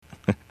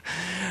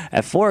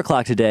At 4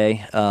 o'clock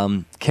today,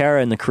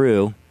 Kara and the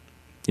crew,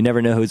 you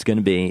never know who it's going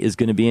to be,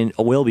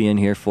 will be in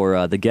here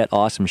for the Get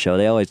Awesome show.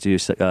 They always do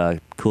a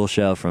cool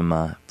show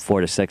from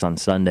 4 to 6 on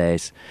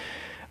Sundays.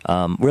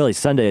 Really,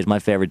 Sunday is my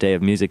favorite day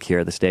of music here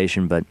at the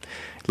station, but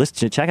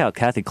check out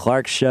Kathy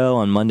Clark's show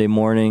on Monday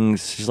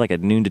mornings. She's like at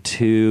noon to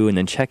 2, and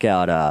then check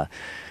out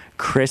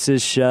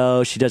Chris's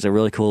show. She does a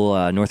really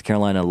cool North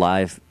Carolina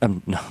live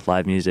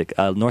music,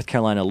 North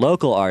Carolina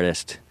local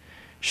artist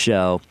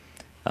show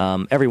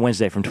every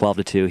Wednesday from 12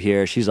 to 2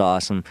 here. She's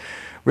awesome.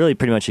 Really,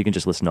 pretty much you can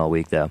just listen all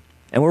week, though.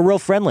 And we're real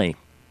friendly.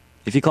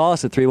 If you call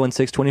us at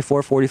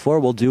 316-2444,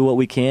 we'll do what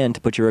we can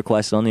to put your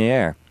request on the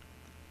air.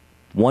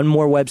 One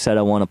more website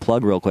I want to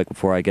plug real quick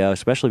before I go,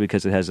 especially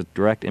because it has a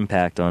direct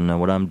impact on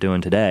what I'm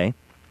doing today.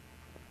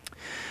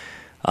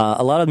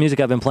 A lot of the music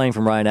I've been playing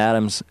from Ryan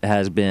Adams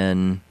has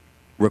been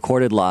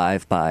recorded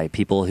live by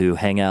people who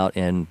hang out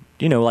in,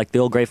 like the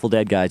old Grateful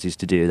Dead guys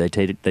used to do. They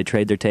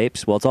trade their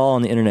tapes. Well, it's all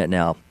on the internet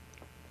now.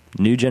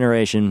 New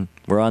generation,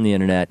 we're on the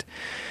internet.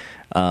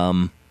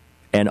 And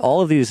all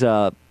of these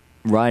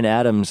Ryan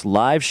Adams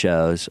live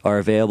shows are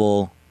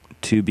available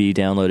to be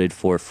downloaded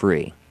for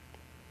free.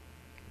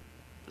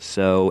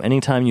 So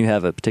anytime you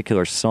have a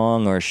particular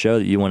song or a show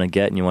that you want to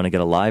get and you want to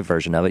get a live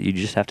version of it, you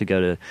just have to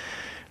go to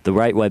the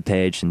right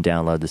webpage and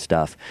download the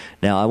stuff.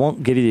 Now, I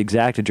won't give you the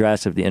exact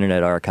address of the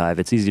Internet Archive.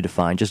 It's easy to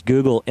find. Just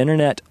Google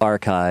Internet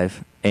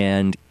Archive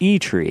and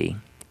eTree,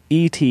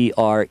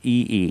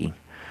 E-T-R-E-E.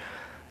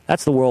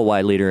 That's the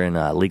worldwide leader in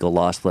legal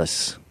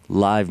lossless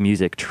live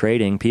music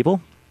trading,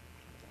 people.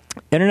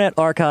 Internet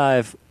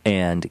Archive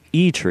and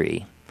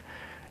eTree.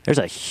 There's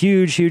a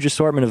huge, huge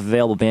assortment of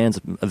available bands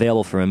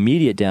available for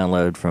immediate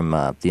download from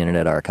the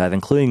Internet Archive,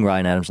 including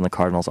Ryan Adams and the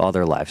Cardinals, all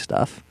their live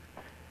stuff.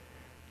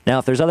 Now,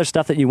 if there's other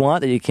stuff that you want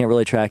that you can't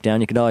really track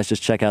down, you can always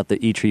just check out the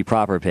eTree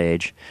proper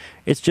page.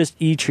 It's just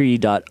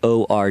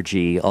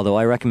etree.org, although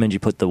I recommend you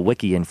put the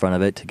wiki in front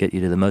of it to get you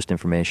to the most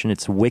information.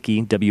 It's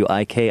wiki,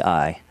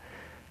 W-I-K-I,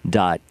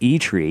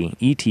 .etree,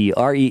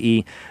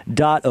 E-T-R-E-E,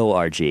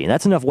 .org.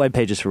 That's enough web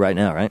pages for right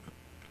now, right?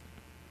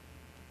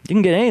 You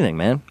can get anything,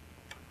 man.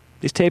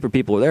 These taper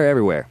people, they're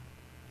everywhere.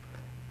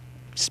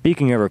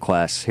 Speaking of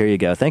requests, here you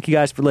go. Thank you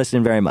guys for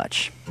listening very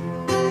much.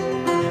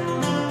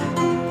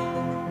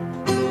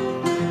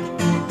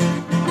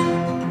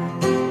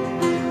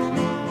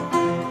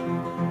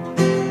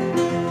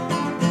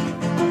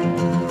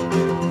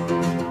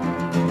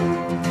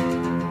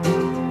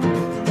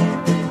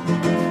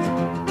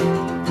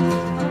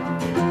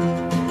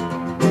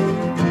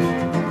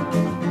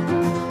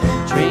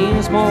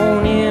 Dreams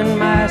moan in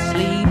my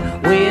sleep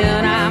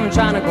when I'm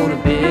trying to go to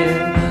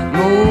bed,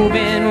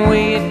 moving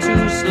way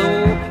too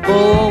slow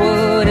for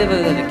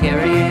whatever they're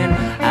carrying.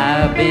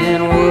 I've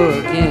been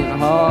working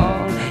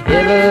hard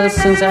ever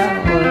since I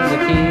was a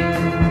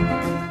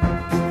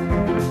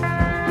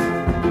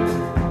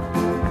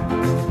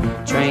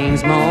kid.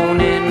 Trains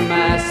moan in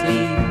my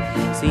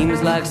sleep,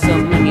 seems like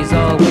something is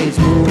always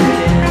moving.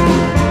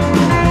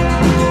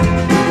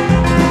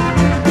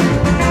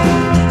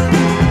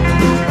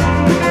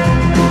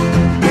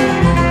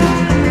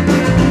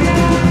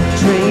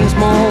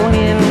 Moan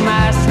in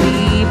my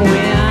sleep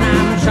when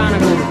I'm trying to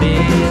go to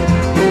bed,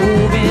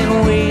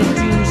 moving way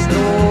too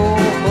slow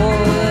for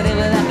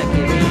whatever that they're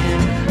carrying.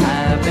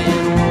 I've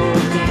been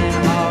working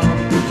hard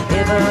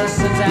ever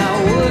since I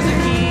was a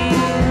kid.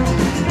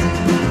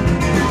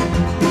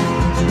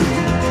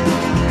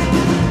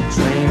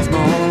 Trains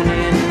moan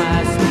in my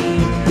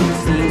sleep,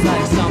 seems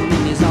like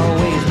something is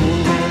always moving.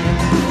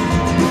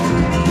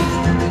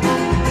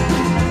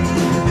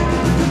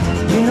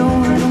 You know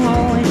I don't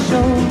always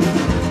show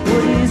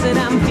what is it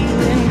I'm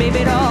feeling,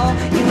 baby doll?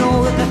 You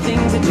know that the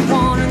things that you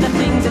want and the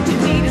things that you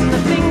need and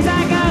the things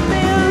I got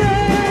there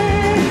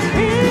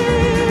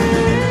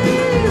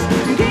is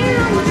getting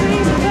on the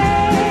trees of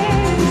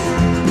days.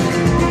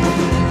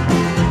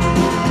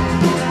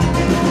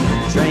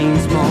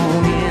 Trains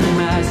moan in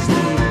my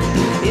sleep,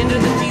 into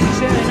the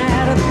future and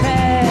out of the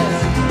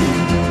past,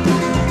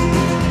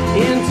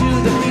 into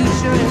the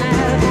future and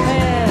out of the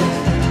past.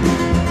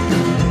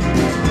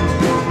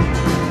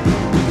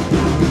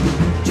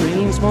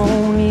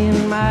 Moan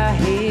in my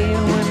head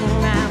when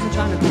I'm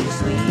trying to go to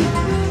sleep,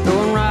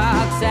 throwing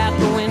rocks out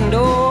the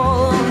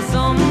window and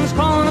someone's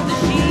crawling up the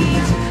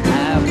sheets.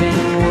 I've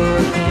been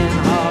working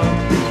hard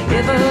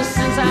ever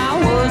since I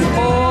was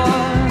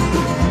born.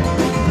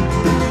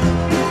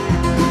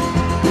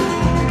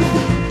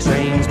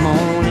 Trains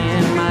moan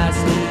in my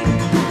sleep,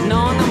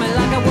 gnawing on me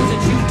like I was a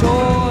chew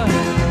toy.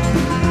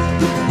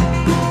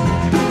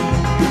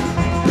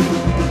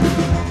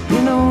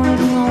 You know I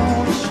don't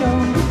know the show,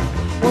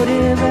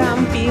 whatever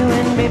I'm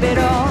feeling, baby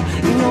doll.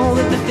 You know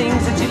that the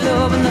things that you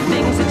love and the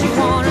things that you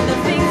want and the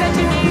things that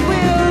you need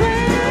will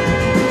last.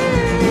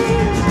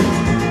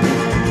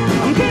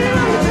 I'm getting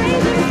on the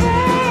trains and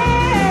fast.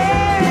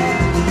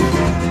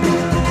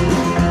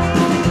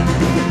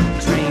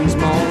 Trains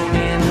moan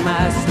in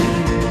my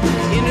sleep,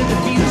 into the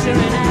future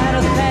and out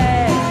of the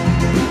past,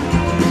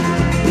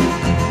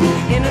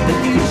 into the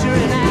future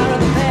and out of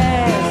the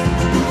past,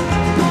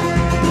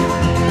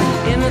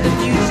 into the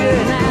future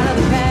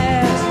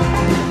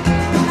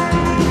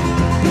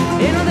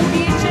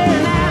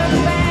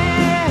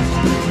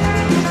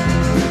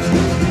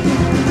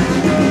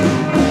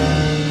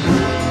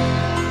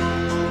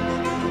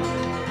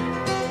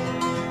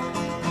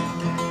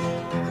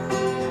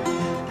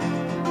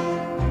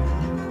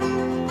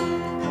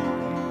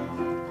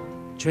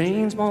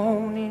Trains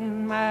moan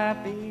in my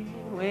bed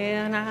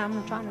when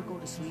I'm trying to go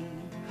to sleep.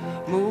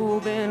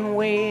 Moving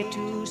way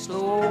too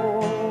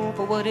slow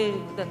for what it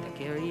is that they're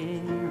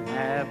carrying.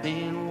 I've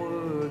been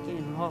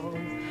working hard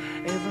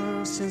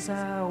ever since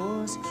I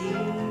was a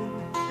kid.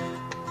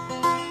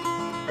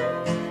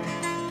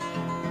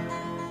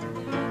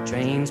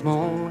 Trains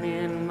moan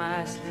in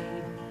my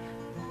sleep.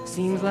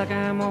 Seems like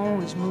I'm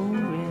always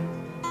moving.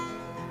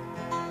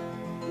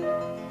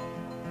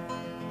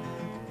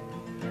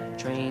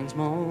 Trains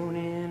moan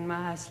in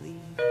my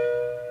sleep.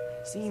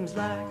 Seems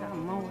like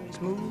I'm always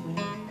moving.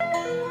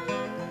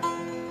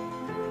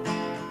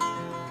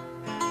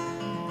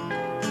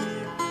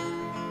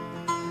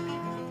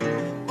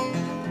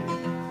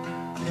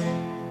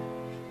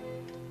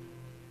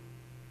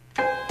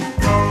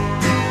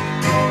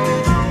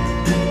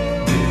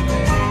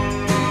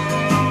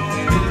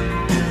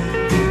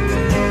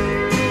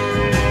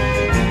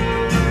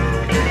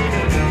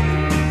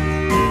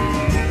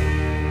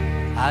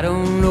 I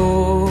don't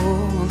know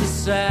the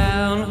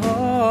sound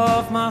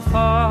of my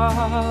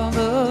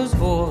father's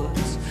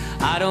voice.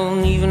 I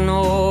don't even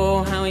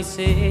know how he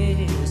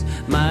says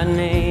my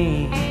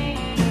name.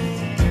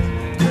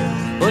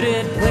 But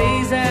it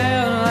plays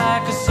out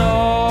like a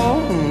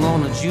song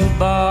on a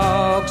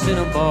jukebox in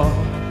a bar,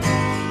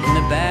 in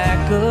the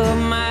back of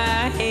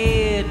my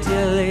head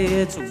till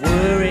it's a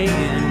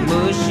worrying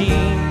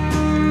machine.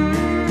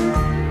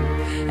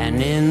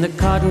 And in the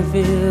cotton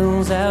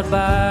fields out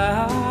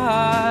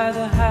by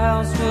the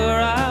house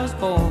where I was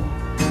born,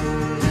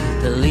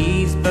 the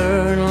leaves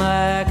burn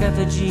like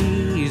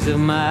effigies of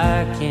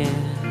my kin.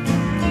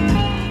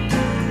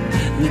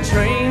 And the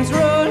trains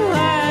run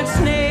like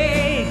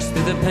snakes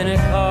through the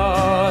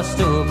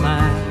Pentecostal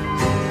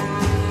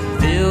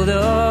pines, filled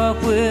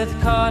up with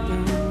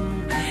cotton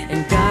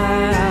and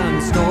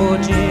dime store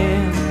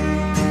gin.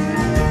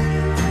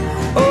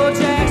 Oh,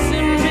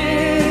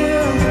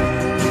 Jacksonville,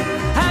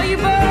 how you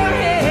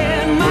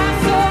burning my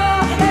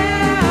soul,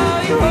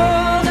 how you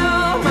hold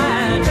all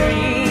my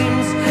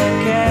dreams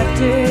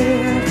captive.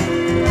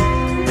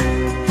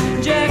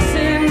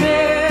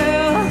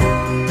 Jacksonville,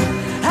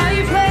 how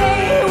you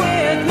play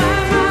with my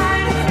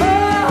mind.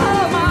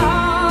 Oh, my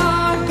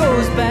heart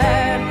goes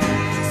back,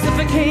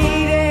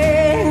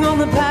 suffocating on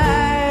the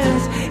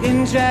pines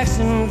in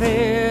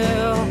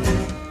Jacksonville.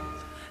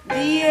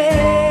 The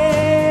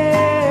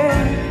air,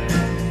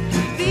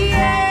 the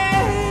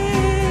air,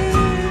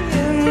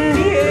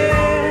 the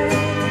air.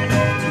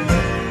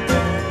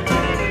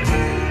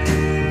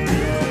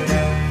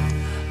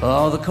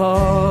 All the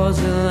cars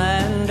will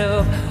land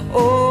up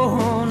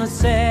on a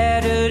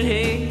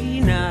Saturday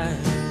night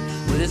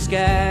with a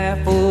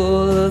sky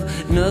full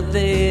of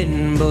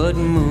nothing but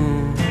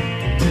moon.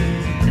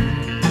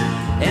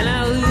 And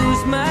I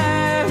lose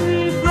my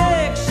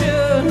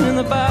reflection in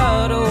the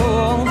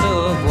bottles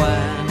of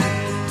wine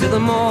till the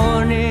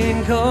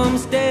morning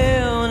comes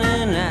down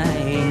and I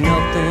ain't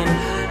nothing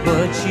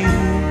but you.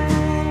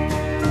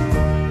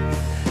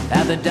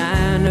 At the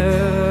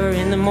diner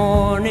in the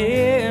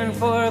morning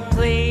for a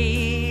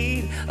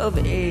plate of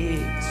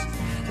eggs,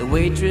 the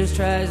waitress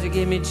tries to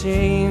give me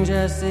change.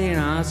 I say,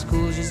 nah,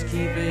 school, just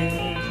keep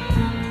it.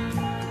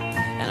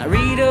 And I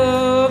read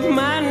up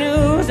my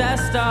news, I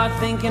start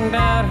thinking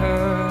about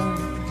her.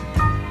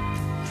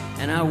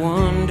 And I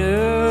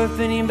wonder if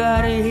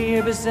anybody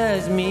here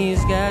besides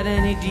me's got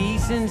any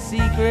decent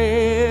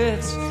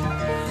secrets.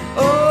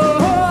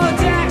 Oh,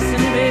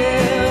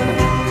 Jacksonville,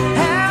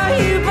 how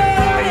you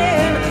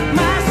burning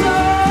my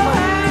soul,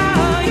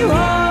 how you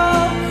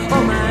hold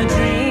all my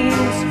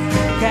dreams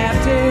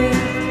captive.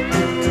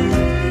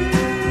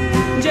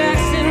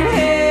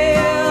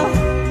 Jacksonville,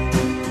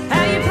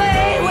 how you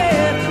play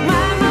with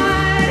my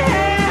mind,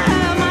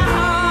 how my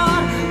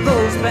heart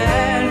goes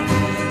bad,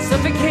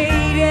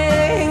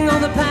 suffocating on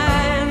the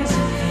pines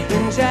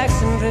in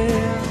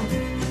Jacksonville.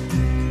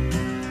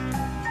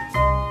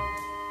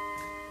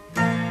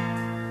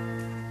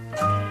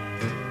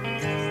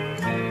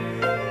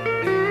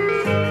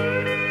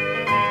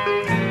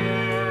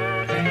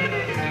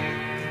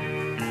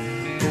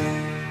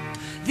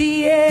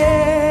 The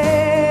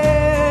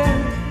air,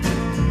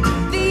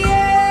 the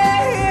air,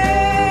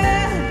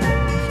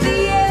 the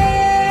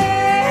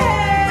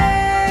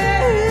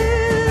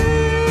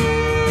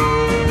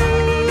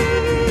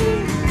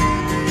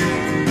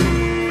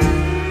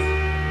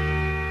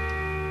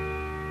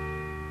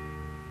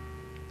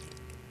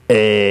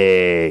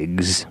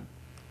Eggs.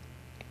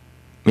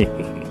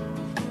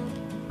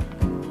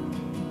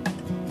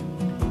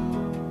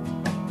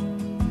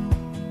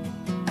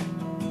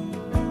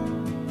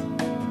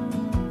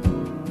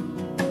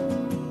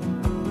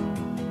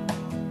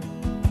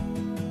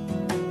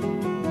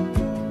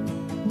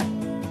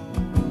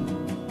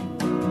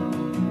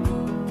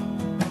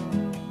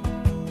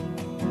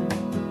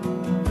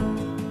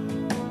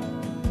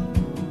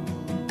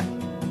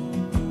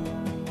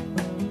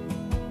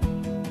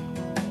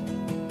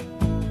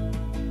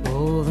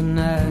 Oh, the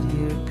night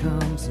here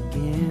comes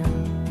again.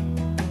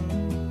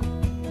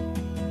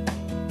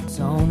 It's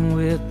on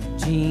with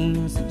the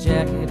jeans, the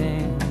jacket,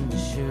 and the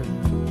shirt.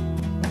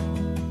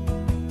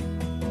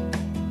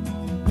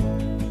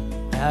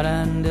 How'd I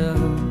end up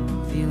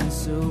feeling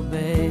so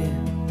bad?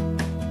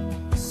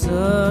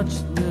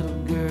 Such a little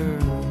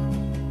girl.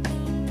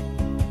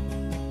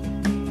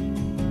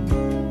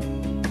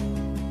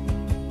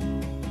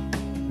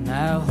 And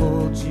I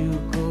hold you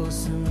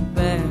close in the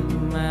back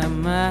of my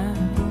mind.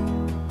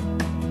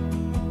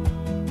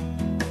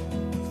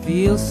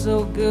 Feels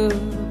so good,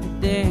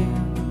 but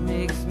damn, it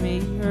makes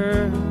me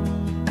hurt.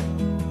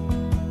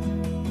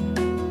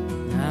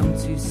 I'm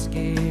too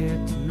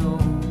scared to know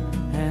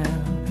how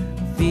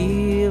I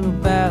feel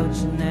about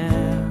you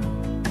now.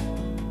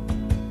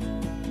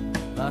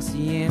 Lost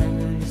the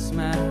energy of your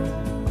smile,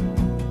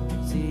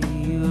 see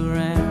you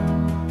around.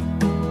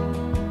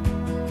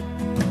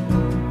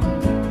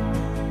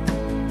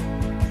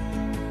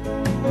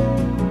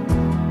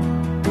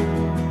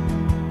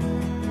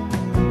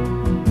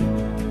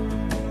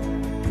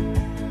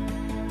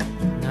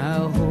 And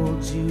I'll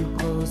hold you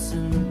close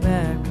in the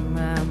back of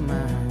my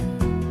mind.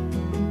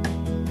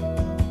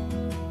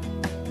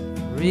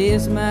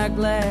 Raise my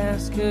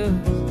glass, 'cause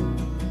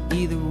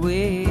either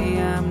way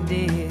I'm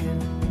dead.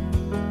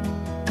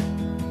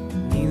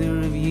 Neither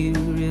of you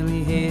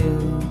really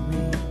help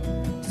me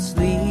to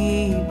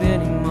sleep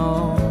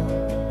anymore.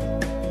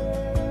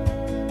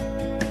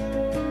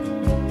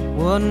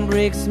 One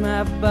breaks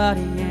my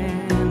body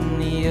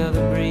and the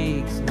other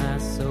breaks my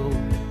soul.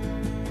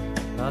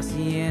 Lost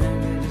the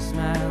energy to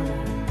smile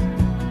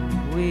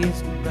and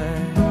waves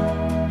goodbye.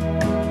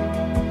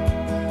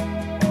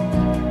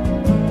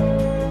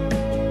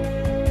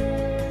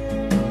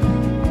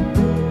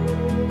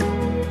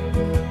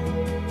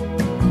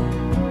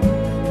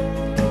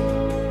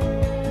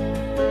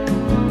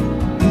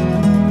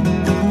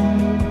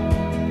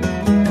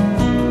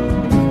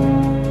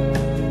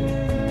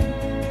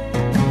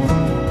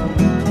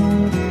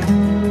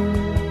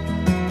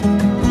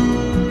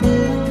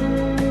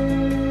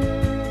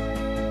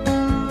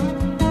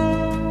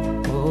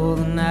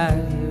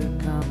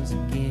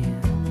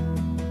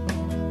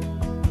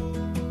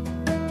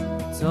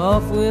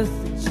 Off with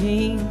the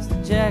jeans, the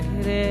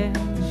jacket and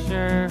the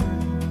shirt.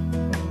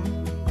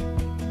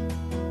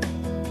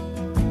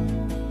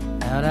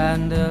 How'd I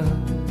end up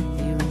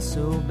feeling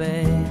so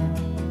bad?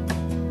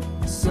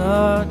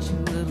 Such a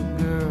little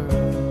girl.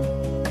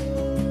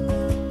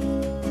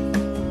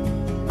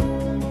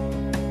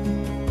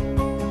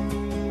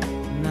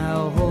 And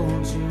I'll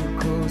hold you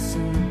close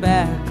in the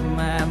back of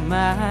my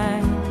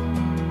mind.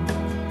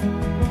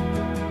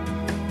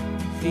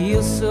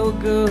 Feels so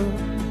good,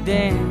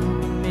 damn,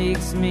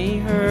 makes me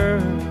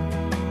hurt.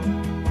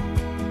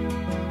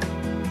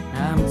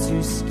 I'm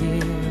too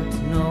scared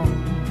to know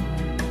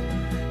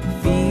how I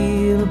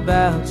feel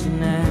about you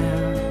now.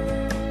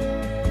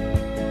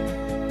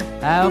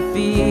 I'll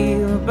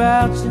feel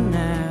about you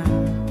now.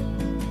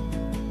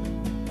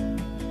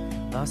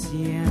 Lost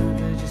the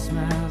energy, just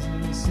smiles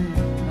and you say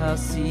I'll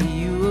see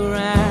you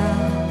around.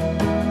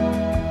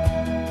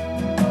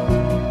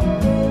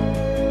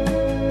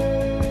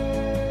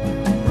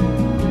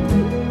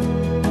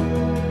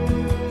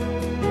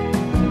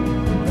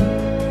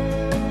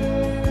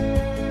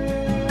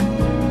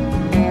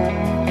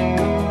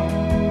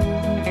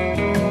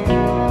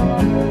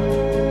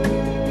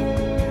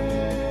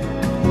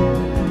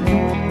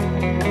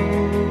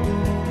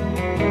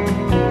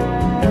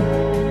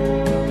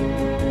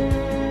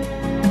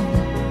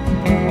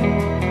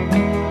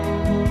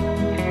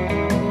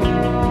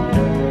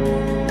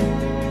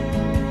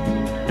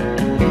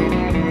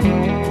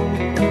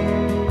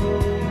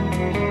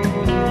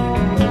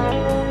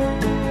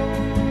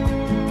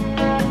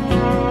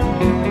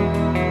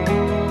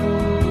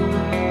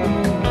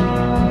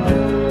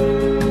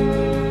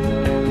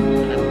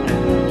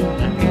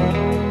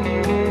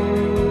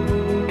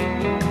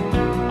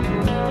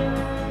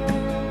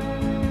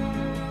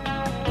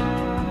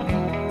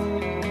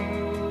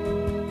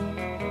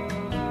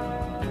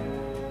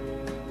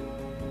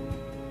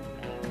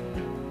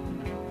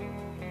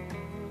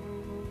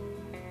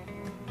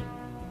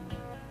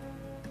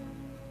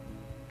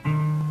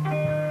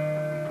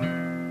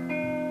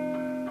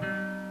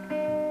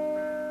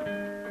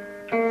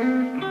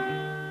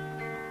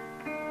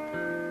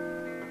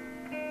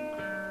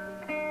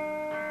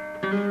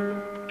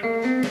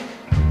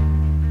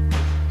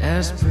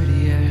 As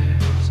pretty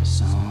as a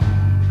song,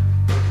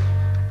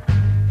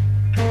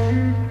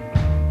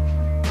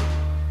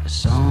 a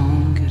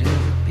song could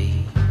ever be,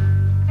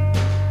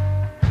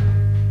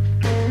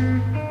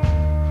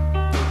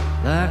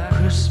 like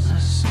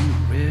Christmas in the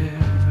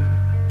river,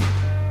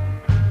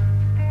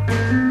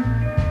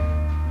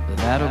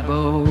 without a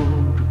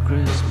boat or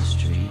Christmas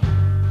tree.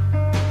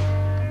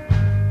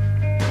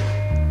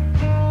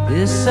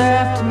 This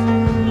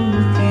afternoon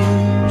with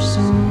you,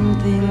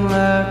 something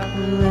like a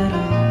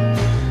letter,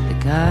 the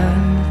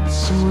kind that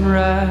someone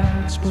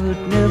writes but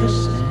never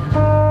sends.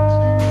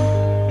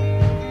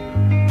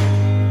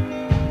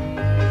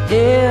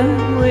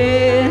 And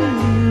when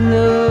you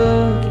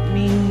look at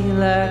me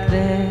like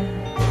that,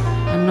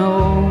 I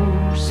know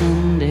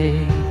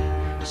someday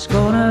it's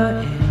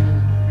gonna end.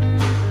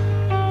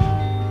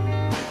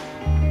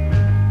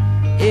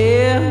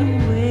 And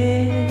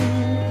when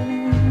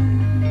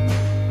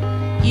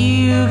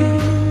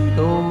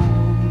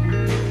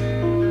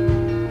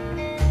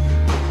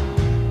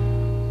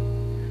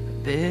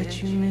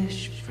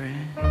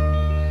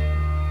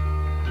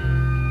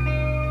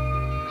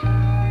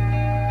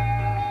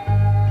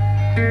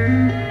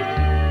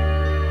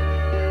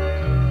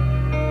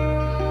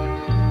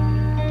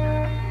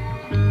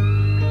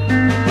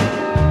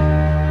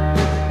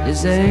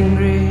as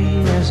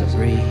angry as a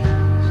breeze,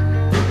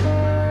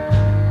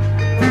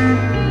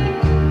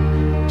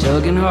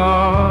 tugging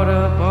hard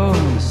up on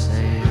the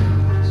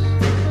sails.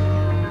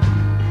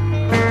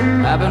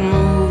 I've been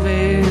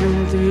moving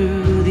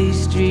through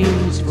these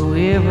streets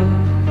forever,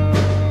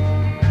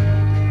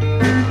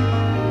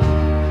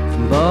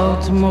 from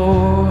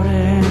Baltimore to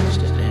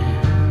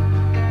Amsterdam.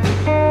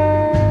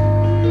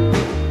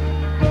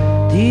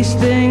 These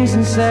things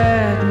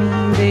inside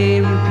me,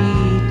 they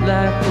repeat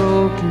like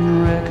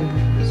broken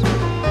records,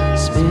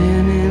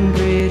 spinning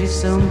pretty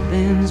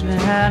somethings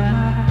behind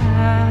my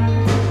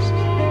eyes.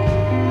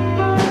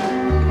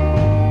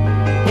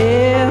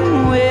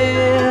 And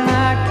when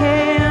I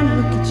can't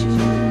look at you,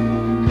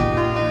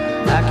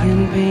 I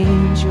can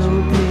paint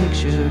your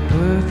picture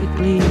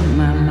perfectly in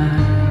my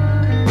mind.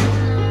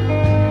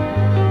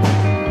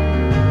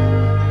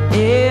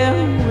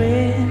 And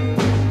when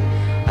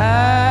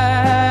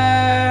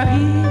I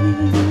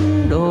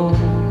hear it all,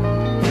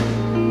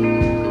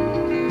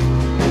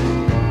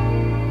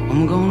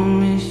 I'm gonna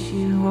miss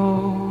you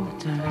all the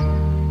time.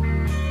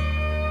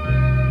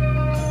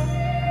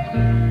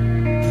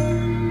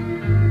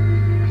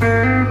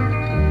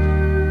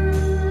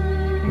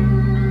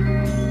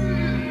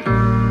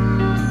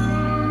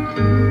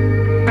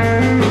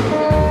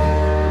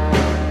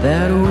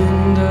 That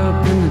wind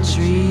up in the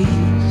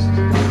trees,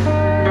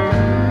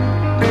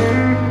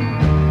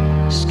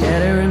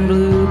 scattering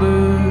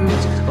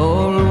bluebirds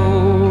all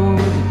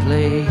over the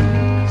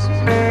place,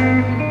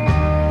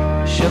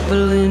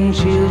 shuffling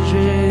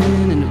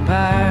children into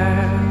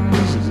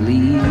piles of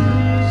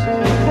leaves.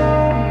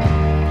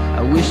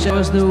 I wish I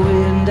was the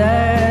wind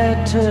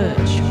I'd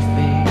touch your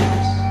face.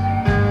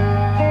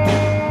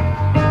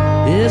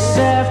 This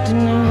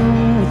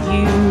afternoon with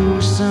you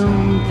was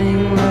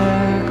something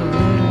like a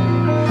letter,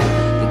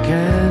 the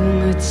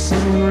kind that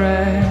someone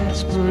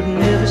writes but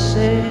never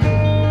says.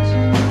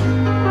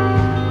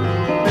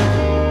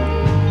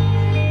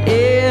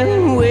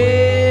 And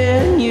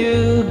when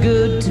you're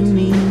good to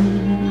me,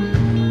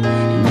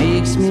 it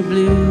makes me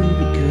blue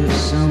because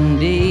some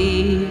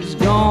days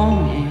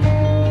gone.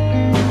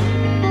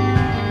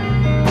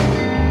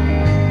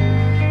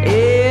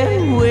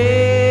 And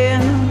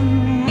when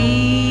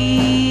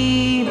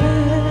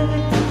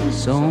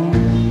evening's on,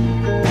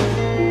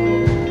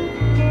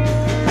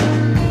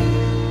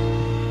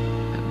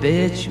 I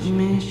bet you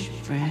miss your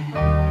friend.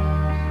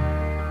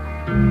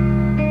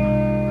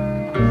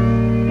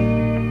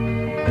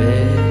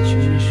 Bet you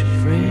miss your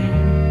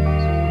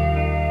friends.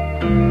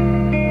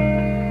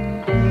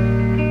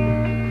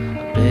 I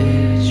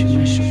bet you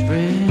miss your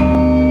friends.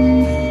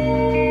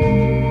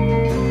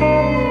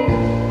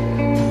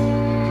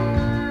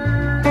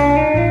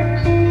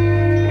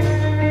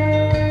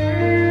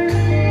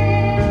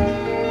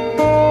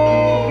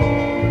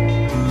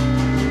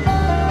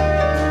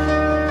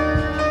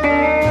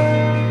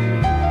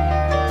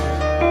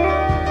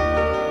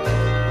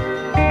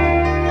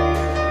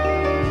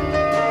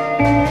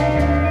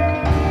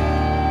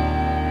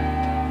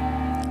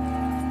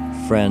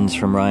 Friends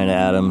from Ryan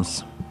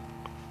Adams.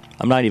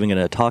 I'm not even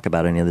going to talk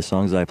about any of the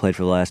songs that I played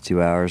for the last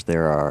 2 hours.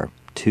 There are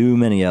too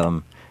many of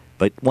them.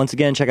 But once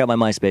again, check out my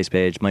MySpace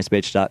page,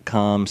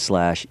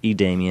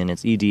 myspace.com/edamien.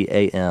 It's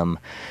EDAMIEN,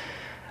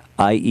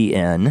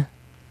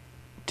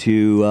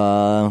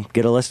 to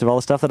get a list of all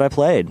the stuff that I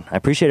played. I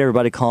appreciate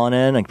everybody calling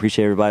in. I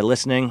appreciate everybody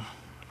listening.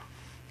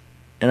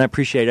 And I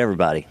appreciate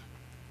everybody.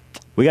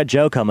 We got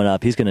Joe coming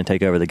up. He's going to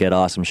take over the Get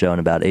Awesome show in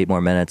about 8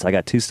 more minutes. I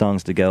got 2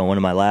 songs to go. One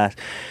of my last...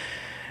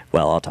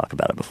 Well, I'll talk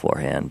about it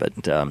beforehand, but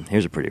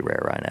here's a pretty rare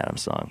Ryan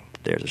Adams song.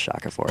 There's a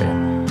shocker for you.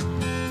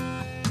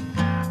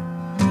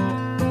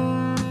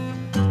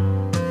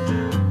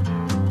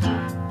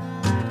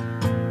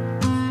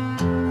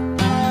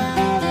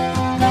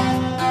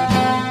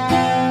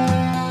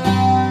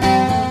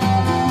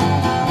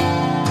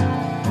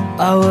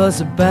 I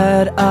was a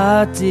bad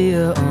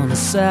idea on a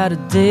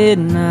Saturday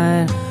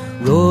night.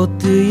 Rolled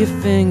through your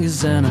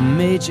fingers and I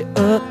made you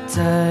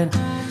uptight.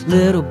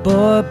 Little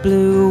boy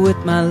blue with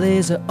my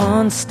laser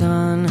on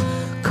stun.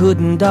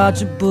 Couldn't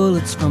dodge your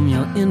bullets from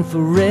your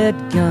infrared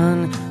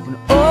gun. When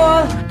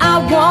all I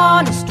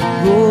want is to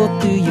roll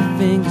through your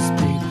fingers,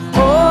 babe.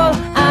 All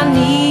I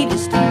need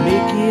is to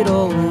make it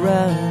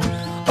alright.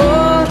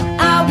 All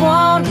I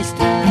want is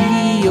to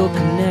be your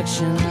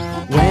connection.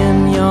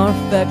 When your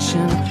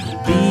affection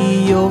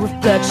be your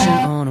reflection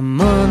on a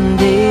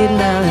Monday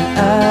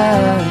night.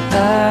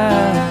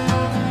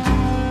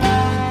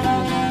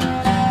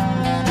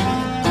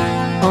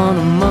 On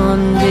a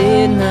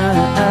Monday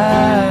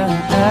night,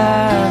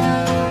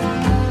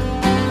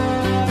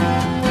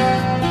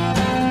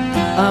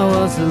 I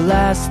was the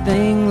last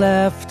thing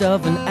left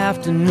of an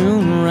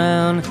afternoon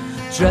round,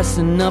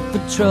 dressing up for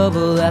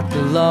trouble at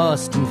the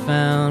Lost and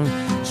Found.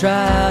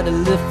 Try to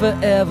live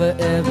forever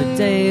every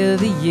day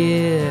of the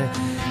year.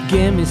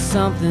 Give me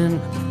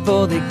something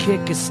before they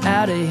kick us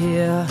out of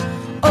here.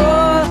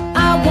 All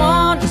I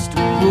want is to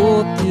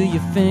roll through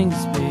your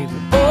fingers, baby.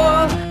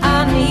 All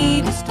I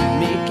need is to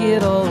make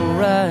it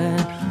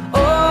alright.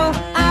 All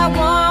I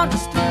want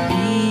is to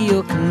be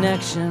your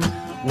connection.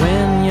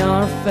 when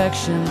your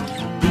affection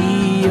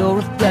be your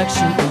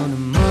reflection on a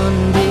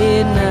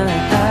Monday night.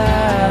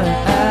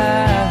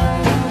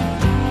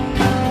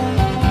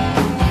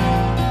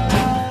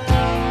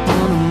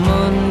 On a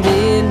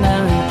Monday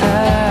night.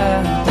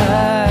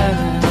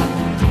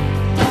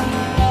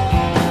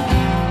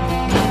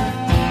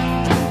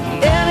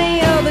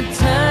 Any other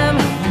time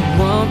you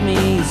want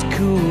me is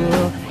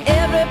cool.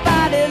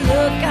 Everybody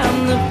look,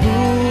 I'm the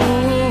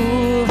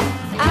fool.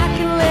 I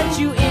can let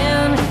you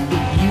in,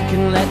 but you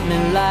can let me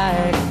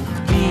like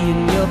be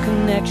in your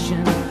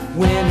connection,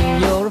 when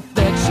in your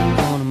affection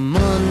on a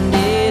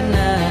Monday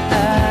night.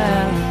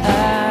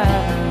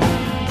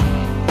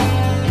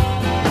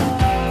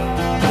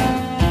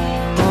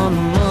 On a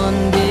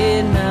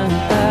Monday night.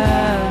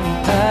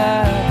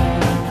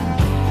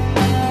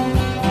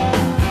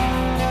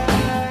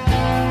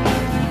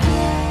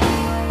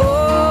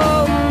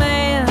 Oh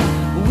man,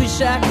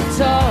 wish I could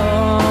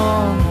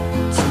talk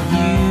to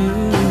you.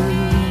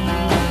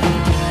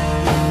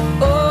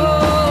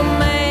 Oh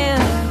man,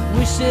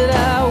 wish that I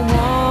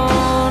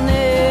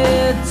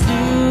wanted to.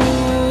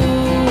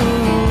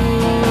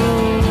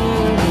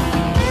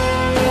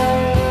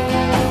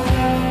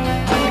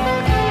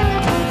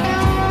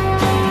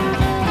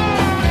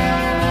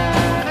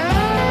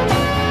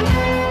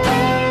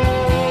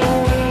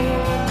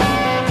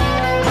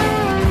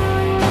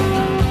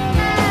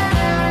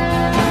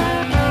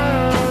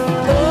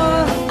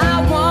 All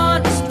I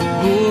want is to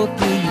roll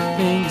through your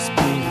fingers,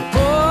 baby.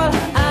 All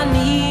I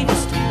need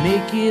is to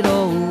make it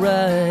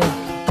alright.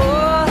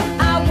 All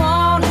I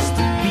want is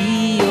to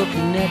be your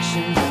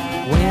connection,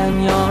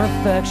 when your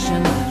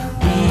affection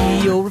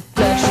be your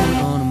reflection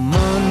on a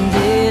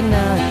Monday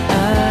night.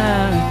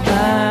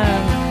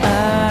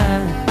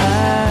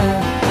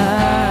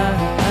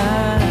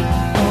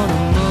 On a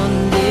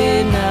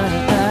Monday night.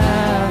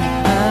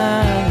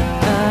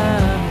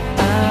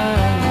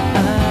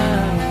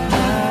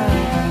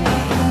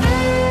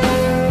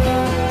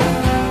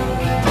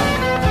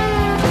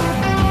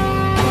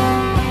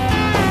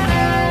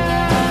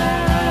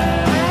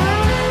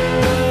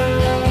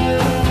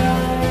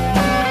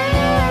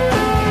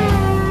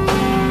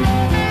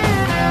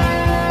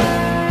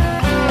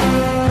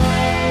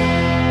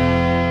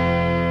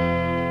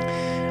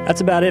 That's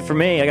about it for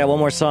me. I got one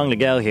more song to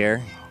go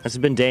here. This has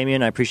been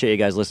Damien. I appreciate you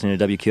guys listening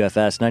to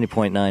WQFS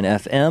 90.9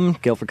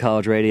 FM, Guilford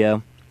College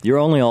Radio, your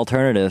only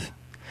alternative.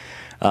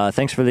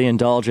 Thanks for the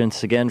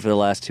indulgence again for the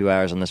last 2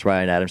 hours on this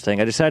Ryan Adams thing.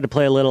 I decided to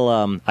play a little,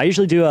 I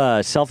usually do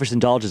selfish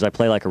indulgence. I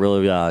play like a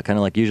really, kind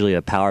of like usually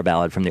a power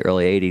ballad from the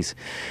early 80s.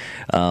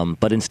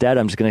 But instead,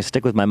 I'm just going to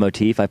stick with my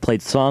motif. I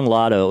played Song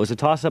Lotto. It was a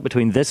toss-up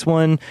between this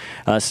one,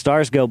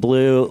 Stars Go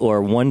Blue,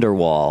 or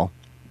Wonderwall.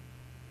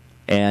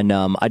 And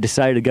I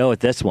decided to go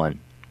with this one.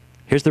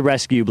 Here's the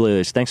Rescue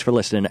Blues. Thanks for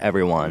listening,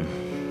 everyone.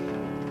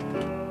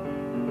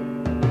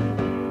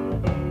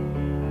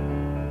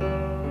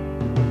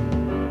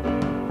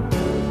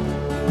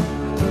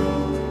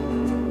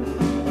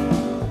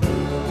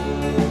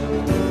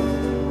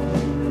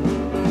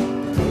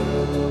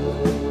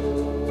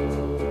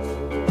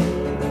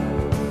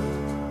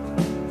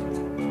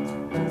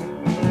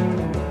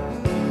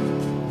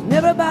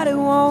 Everybody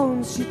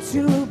wants you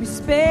to be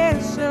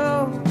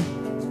special.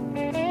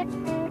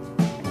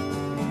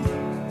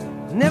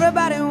 And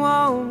everybody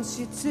wants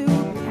you to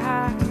be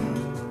high.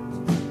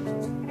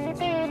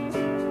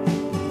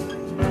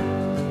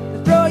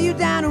 They throw you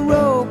down a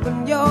rope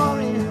and you're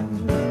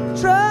in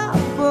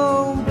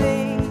trouble,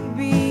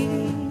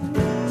 baby.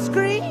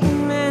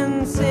 Scream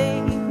and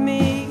save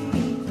me.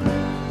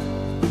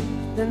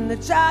 Then they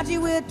charge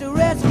you with the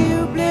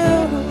rescue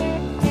blues.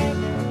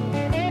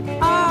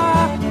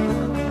 Ah,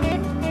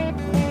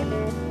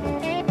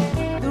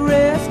 the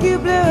rescue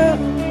blues.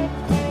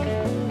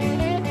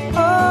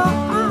 Oh.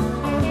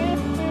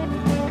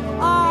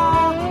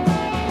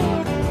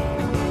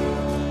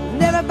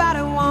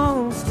 Everybody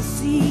wants to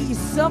see you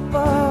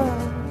suffer.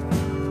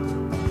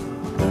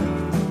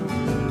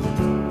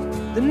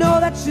 They know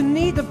that you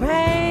need the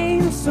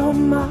pain so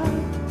much.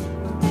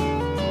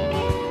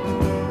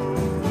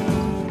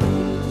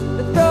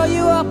 They throw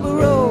you up a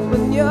rope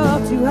and you're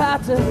too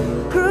hot to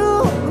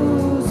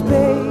cruise,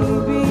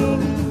 baby.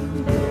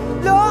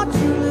 Don't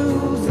you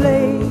lose,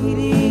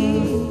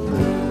 lady.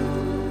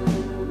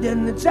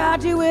 Then they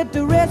charge you with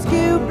the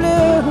rescue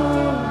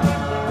blues.